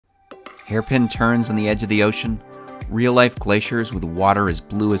hairpin turns on the edge of the ocean, real-life glaciers with water as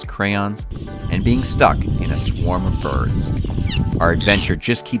blue as crayons, and being stuck in a swarm of birds. Our adventure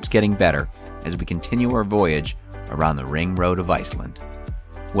just keeps getting better as we continue our voyage around the Ring Road of Iceland.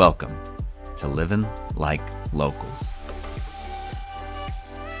 Welcome to Livin Like Locals.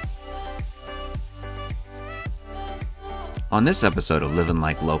 On this episode of Livin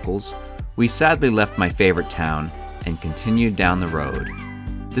Like Locals, we sadly left my favorite town and continued down the road.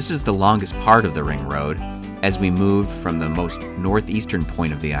 This is the longest part of the Ring Road, as we moved from the most northeastern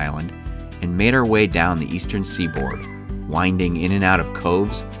point of the island and made our way down the eastern seaboard, winding in and out of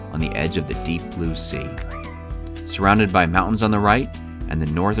coves on the edge of the deep blue sea. Surrounded by mountains on the right and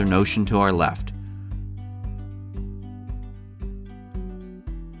the northern ocean to our left.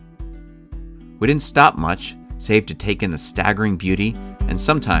 We didn't stop much, save to take in the staggering beauty and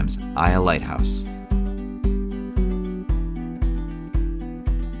sometimes eye a lighthouse.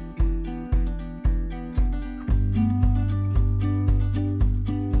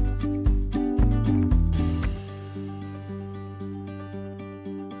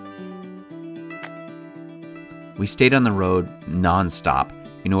 We stayed on the road non-stop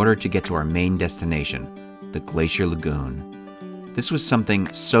in order to get to our main destination, the Glacier Lagoon. This was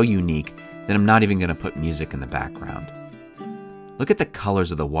something so unique that I'm not even going to put music in the background. Look at the colors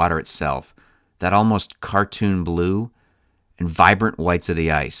of the water itself, that almost cartoon blue, and vibrant whites of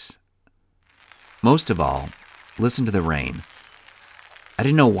the ice. Most of all, listen to the rain. I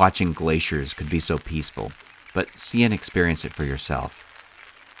didn't know watching glaciers could be so peaceful, but see and experience it for yourself.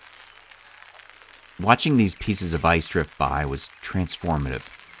 Watching these pieces of ice drift by was transformative.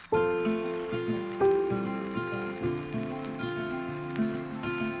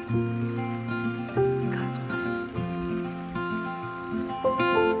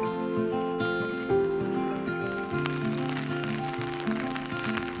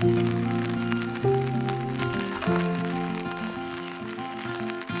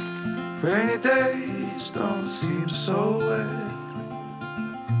 Rainy days don't seem so wet.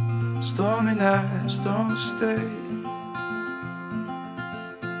 Stormy nights don't stay.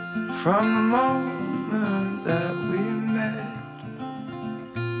 From the moment that we met,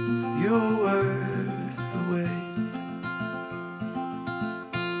 you were worth the wait.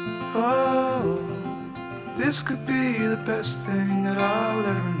 Oh, this could be the best thing that I'll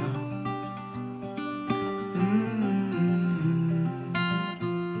ever know.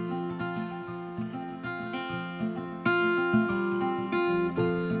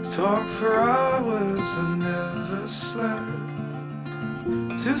 Talk for hours and never slept.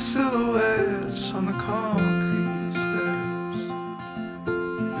 Two silhouettes on the concrete steps.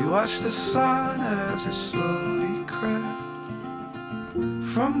 We watched the sun as it slowly crept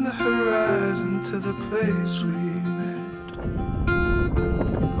from the horizon to the place we met.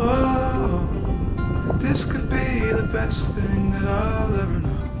 Oh, this could be the best thing that I'll ever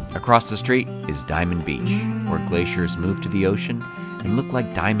know. Across the street is Diamond Beach, where glaciers move to the ocean and look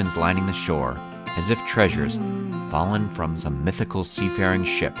like diamonds lining the shore, as if treasures fallen from some mythical seafaring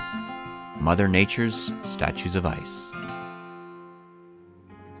ship. Mother Nature's statues of ice.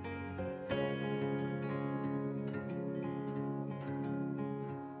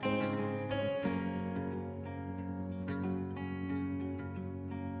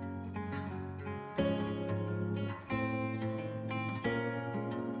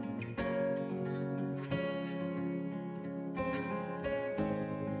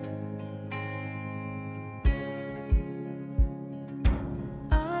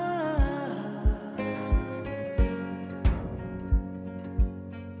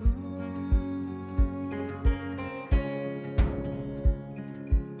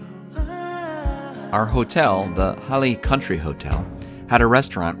 Our hotel, the Hali Country Hotel, had a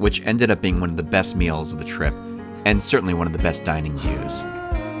restaurant which ended up being one of the best meals of the trip, and certainly one of the best dining views.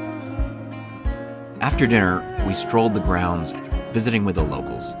 After dinner, we strolled the grounds, visiting with the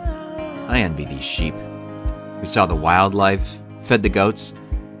locals. I envy these sheep. We saw the wildlife, fed the goats,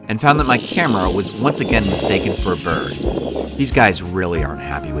 and found that my camera was once again mistaken for a bird. These guys really aren't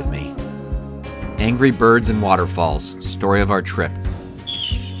happy with me. Angry birds and waterfalls, story of our trip.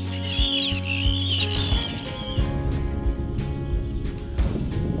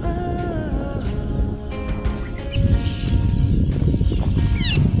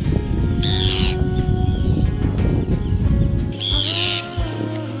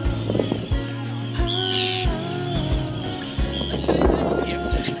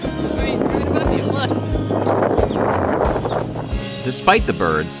 Despite the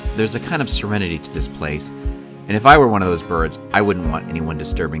birds, there's a kind of serenity to this place, and if I were one of those birds, I wouldn't want anyone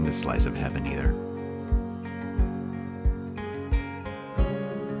disturbing this slice of heaven either.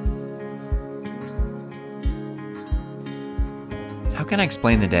 How can I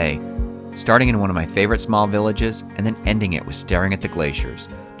explain the day? Starting in one of my favorite small villages and then ending it with staring at the glaciers,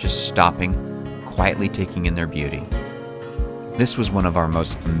 just stopping, quietly taking in their beauty. This was one of our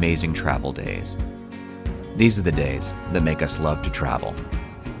most amazing travel days. These are the days that make us love to travel.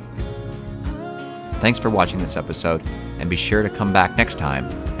 Thanks for watching this episode, and be sure to come back next time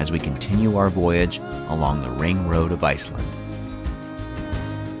as we continue our voyage along the Ring Road of Iceland.